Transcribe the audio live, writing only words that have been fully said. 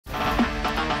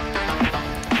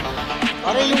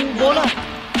yung bola.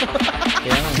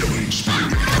 Kaya nga.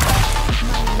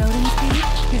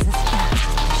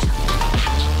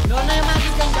 Doon na yung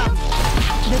magic jam.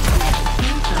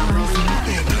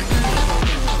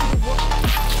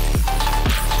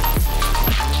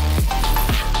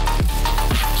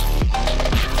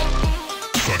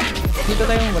 Dito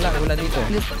tayo, wala dito.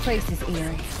 This place is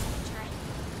eerie.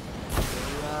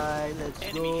 Alright, let's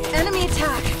go. Enemy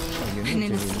attack. You An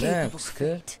need to inescapable relax, ka.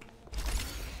 fate.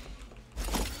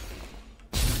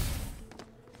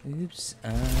 Oops,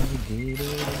 I did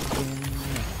it again.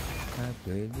 I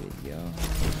played with you.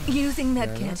 Using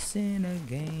that kit. Lost in a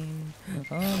game.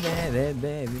 Oh,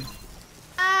 baby.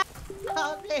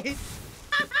 Okay.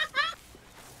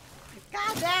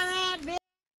 God damn it, bitch.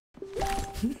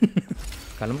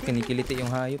 Kala mo kinikiliti yung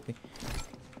hayop eh.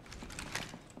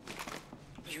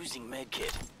 Using medkit.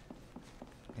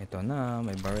 Ito na,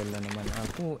 may barrel na naman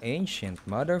ako. Ancient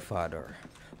mother father.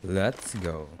 Let's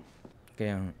go.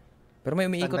 Kaya, pero may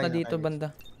umiikot na dito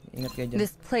banda. Ingat kayo dyan.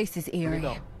 This place is eerie.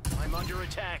 I'm under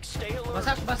attack. Stay alert.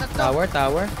 Basak to.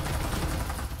 Tower.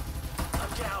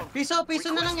 I'm down. Piso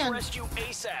na lang yan. Rescue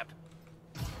ASAP.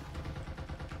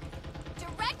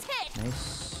 Direct hit.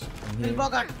 Nice. I'm Bill here.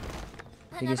 Bogart.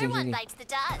 Another one sige. bites the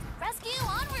dust. Rescue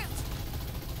en route.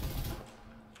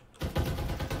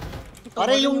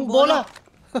 Pare yung bola.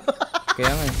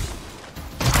 Kaya nga eh.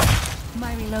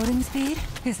 My reloading speed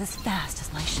is as fast as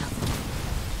my shovel.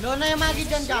 Doon na yung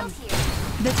magic jam.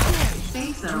 The fear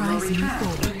drives me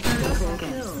forward.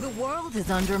 The world is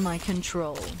under my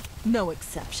control. No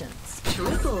exceptions.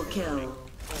 Triple kill.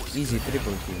 Easy,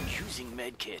 triple kill. Using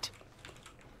medkit.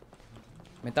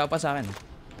 May tao pa sa akin.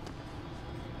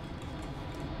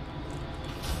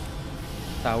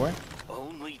 Tower?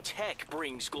 Only tech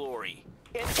brings glory.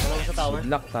 Dalawa sa tower.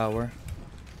 Lock tower.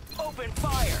 Open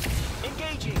fire.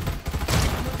 Engaging.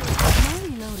 My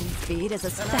reloading speed is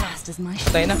as fast as my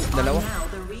Patay na, shovel. dalawa. Now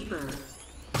the Reaper.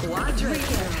 Quadra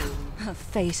kill. A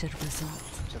fated result.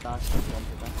 Sa taas.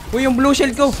 Uy, yung blue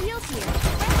shield ko! Shield here.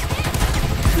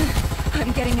 I'm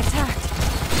getting attacked.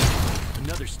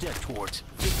 Another step towards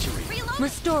victory.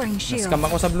 Restoring shield. Naskam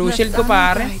ako sa blue The shield ko, sun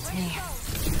pare. guides me.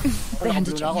 Blue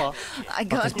na ako. I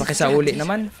got Pakisauli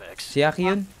naman. Si Aki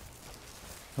yun.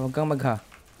 Huwag kang magha.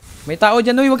 May tao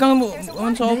dyan, uy. Huwag kang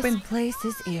sa open. This place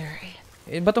is eerie.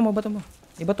 Bato mo.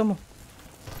 Ibato mo.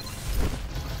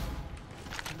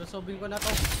 Lusobin ko na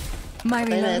to. My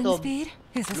Patay na reloading ito. speed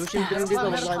is as Blue shield ko rin fast. dito.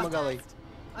 Huwag na kayo mag-away.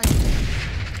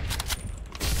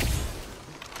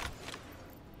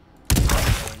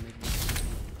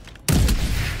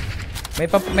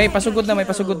 May pasugod na.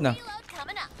 Reload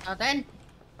coming up. Aten.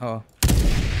 Oo.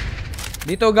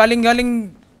 Dito,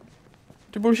 galing.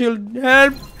 Triple shield.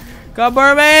 Help!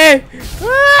 Cover me!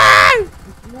 Ah!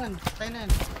 Yan. Patay na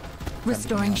yan.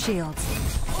 Restoring shields.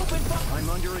 I'm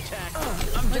under attack.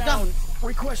 I'm down.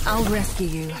 Request. I'll rescue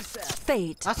you.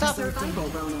 Fate. Asap. Survival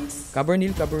bonus. Cover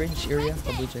Neil, coverage area.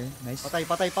 Coverage area. Nice. Patay.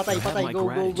 Go.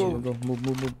 Go.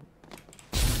 Move.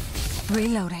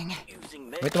 Reloading. Using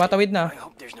May medkit. tumatawid na. I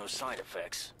hope there's no side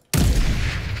effects.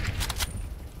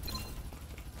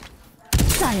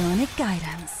 Psionic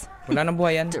guidance. Wala nang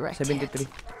buhay yan. Direct 73.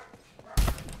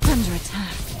 Under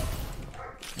attack.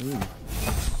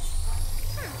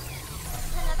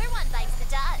 Another one bites the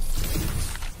dust.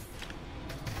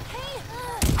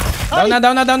 Down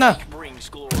na. Brings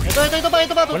glory. Ito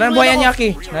ba? Wala nang buhay yan,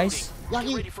 Yaki. Nice.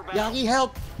 Yaki,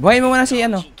 help. Buhayin mo muna si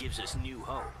ano. He gives us new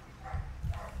hope.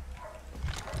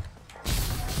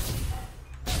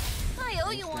 I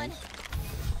owe you one.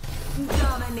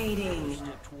 Dominating.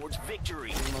 Step towards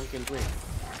victory. Monkey ko eh.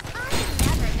 I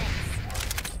never miss.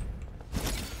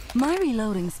 My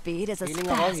reloading speed is as Healing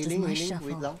ako, fast as my Wait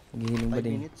shovel. lang. Maghihiling ba 5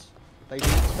 din? minutes. 5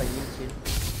 minutes yun.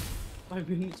 5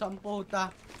 minutes ang puta.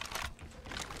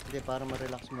 Hindi, para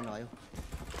ma-relax muna kayo.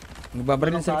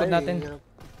 Magbabaril sa likod natin.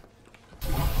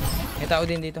 May tao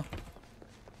din dito.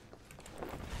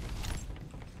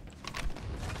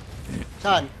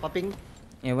 Saan? Paping?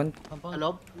 Ewan.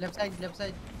 Alob? Left side.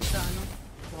 Sa ano?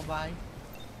 Mga bahay.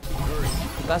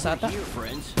 Taas ata. Here,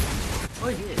 friends.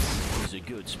 Uy! This is a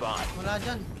good spot. Wala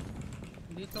dyan.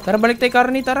 Dito. Tara, balik tayo,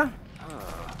 Carney. Tara.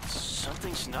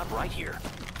 Something's not right here.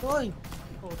 Hoy!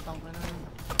 Putang ka na.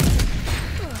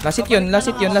 Lasit yun.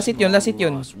 Loss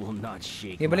will not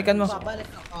shake Okay, balikan mo. Babalik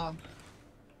ako.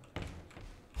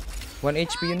 1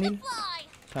 HP yun, Neil. Fly.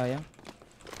 Sayang.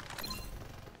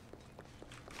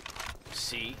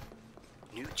 See?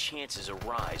 New chances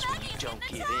arise when you don't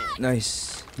give in.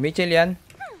 Nice. Mitchell yan.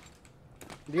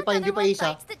 Hindi pa Another one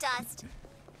isa. bites the dust.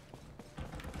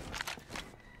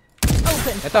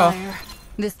 Open Ito. fire.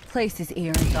 This place is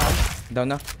eerie.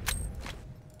 Down na.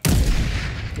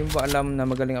 Di mo ba alam na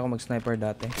magaling ako mag-sniper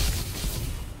dati?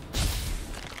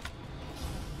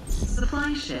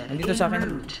 Supply ship Nandito en sa akin.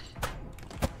 route.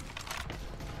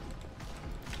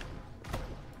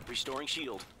 Restoring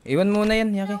shield. Iwan muna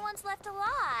yan, Yaki. No one's left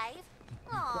alive.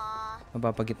 Aww.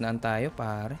 Mapapagitnaan tayo,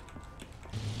 pare.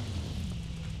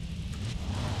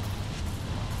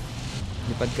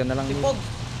 Lipad ka na lang. Sipog.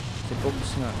 Si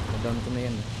Pogs nga. Nadown ko na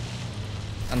yan.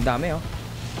 Ang dami, oh.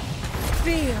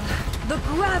 Feel the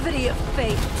gravity of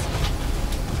fate.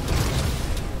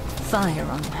 Fire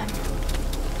on them.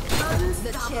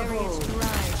 The chariots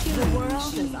drive. The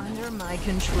world is under my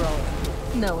control.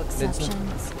 No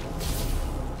exceptions.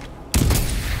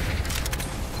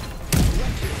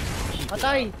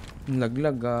 Patay.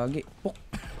 Laglag, gagi. Pok.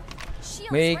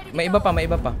 Shield's May ready to iba go. pa, may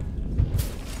iba pa.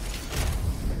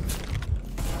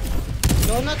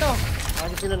 Low na to.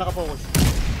 Bakit sila nakapokus?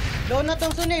 Low na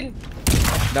tong Sunil.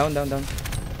 Down.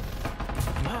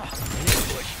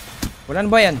 Wala na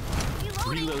ba yan?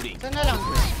 Reloading. Isa na lang.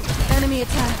 Enemy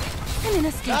attack. An Down.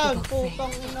 inescapable fate.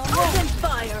 Putang ina mo. Open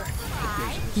fire.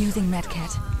 Using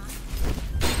medkit.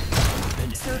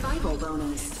 Survival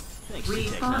bonus. Thanks to technology.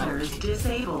 Respawners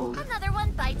disabled. Another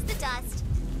one bites the dust.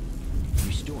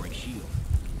 Restoring shield.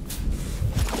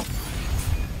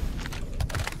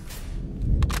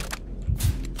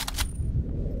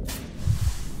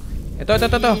 Ito.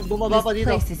 Bumaba pa This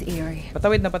dito. place is eerie.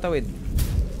 Patawid na.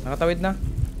 Nakatawid na.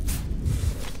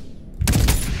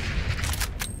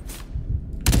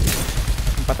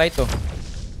 Patay to.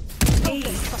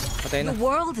 Patay na. The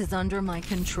world is under my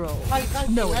control. Kal.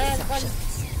 No Ayan, kal.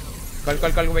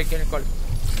 Call, wait, call.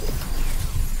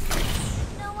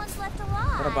 No one's left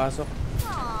alive. Tara, pasok.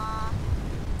 Aww.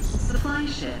 Supply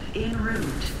ship en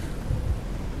route.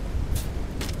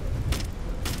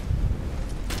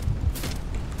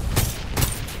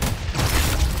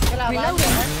 Kalaban.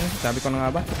 Sabi ko na nga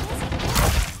ba?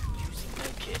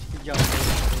 Si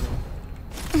Jamsuityt.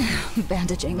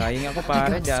 Bandaging. Dying ako, I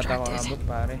pare. got Di ata ako distracted. abot,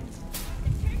 pare.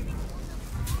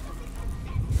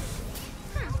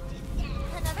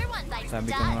 Another one bites the Sabi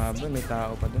ko na nga dust. ba, may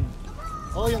tao pa dun.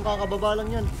 Oh, yung kakababa lang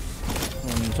yan.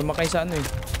 Sumakay sa ano eh.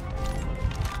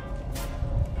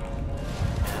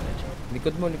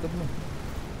 Likod mo.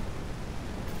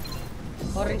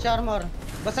 Orange armor.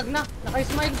 Basag na.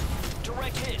 Naka-smile.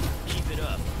 Direct hit. Keep it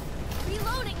up.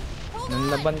 Reloading. Hold on.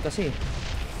 Nanlaban kasi.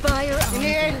 Fire on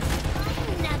Iniel.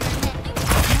 Never let me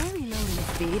My reloading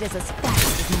speed is as fast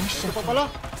as my Ito shot. pa pala.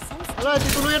 Wala,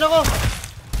 tituluyan ako.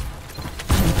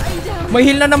 May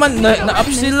heal na naman. Na-up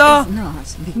sila.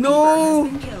 No!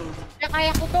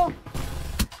 Kaya ko to.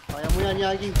 Kaya mo yan,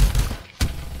 Yagi.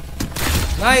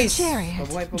 Nice! Chariot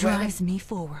Pabuhay. drives me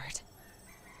forward.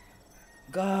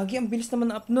 Gagi, ang bilis naman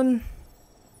na-up nun.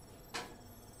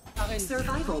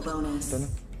 Survival bonus. Ito na.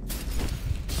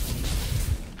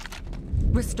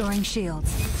 Restoring shields.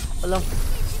 Alam.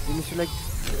 Hindi mo sila.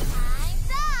 I'm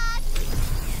back.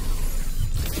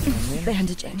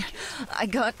 Bandaging. I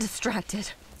got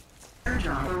distracted.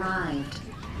 Airdrop arrived.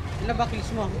 Ilan ba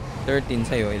kills mo? 13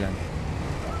 sa'yo, ilan?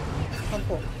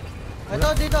 10. Ito,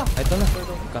 dito. Ito na.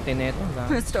 Katineto.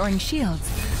 Restoring shields.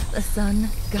 The sun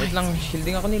Wait guides lang, me.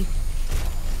 shielding ako, Nil.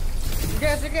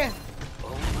 Sige.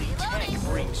 Only tech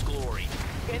brings glory.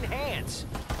 Enhance.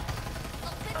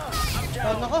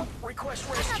 Down ako. Request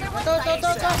rescue. Ito.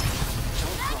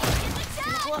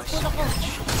 Kuha ko.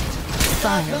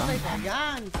 Fire on them.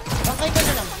 Yan. Bakay ka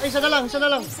na lang. Ay, isa na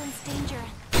lang. Sense danger.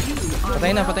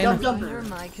 Patay na. Under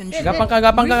my control.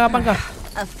 Gapang ka.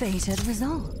 A fated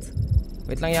result.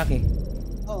 Wait lang, Yaki.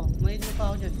 Oh, may hit mo pa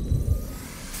ako dyan.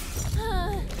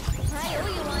 I owe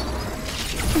you one.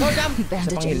 Go, jump.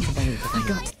 Isa pang heal. I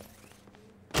got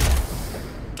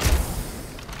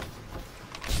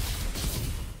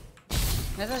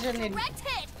Nasa siya, Nil. Direct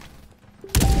hit.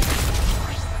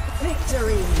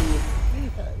 Victory.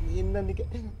 Yun na ni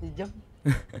Jam.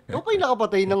 Ikaw pa yung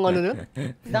nakapatay ng ano nun?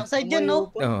 Dark side yan,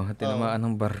 no? Oh, tinamaan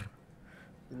ng bar.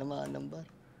 Tinamaan ng bar.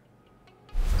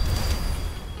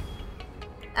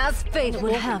 as fate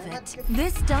would have it.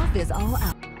 This stuff is all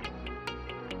out.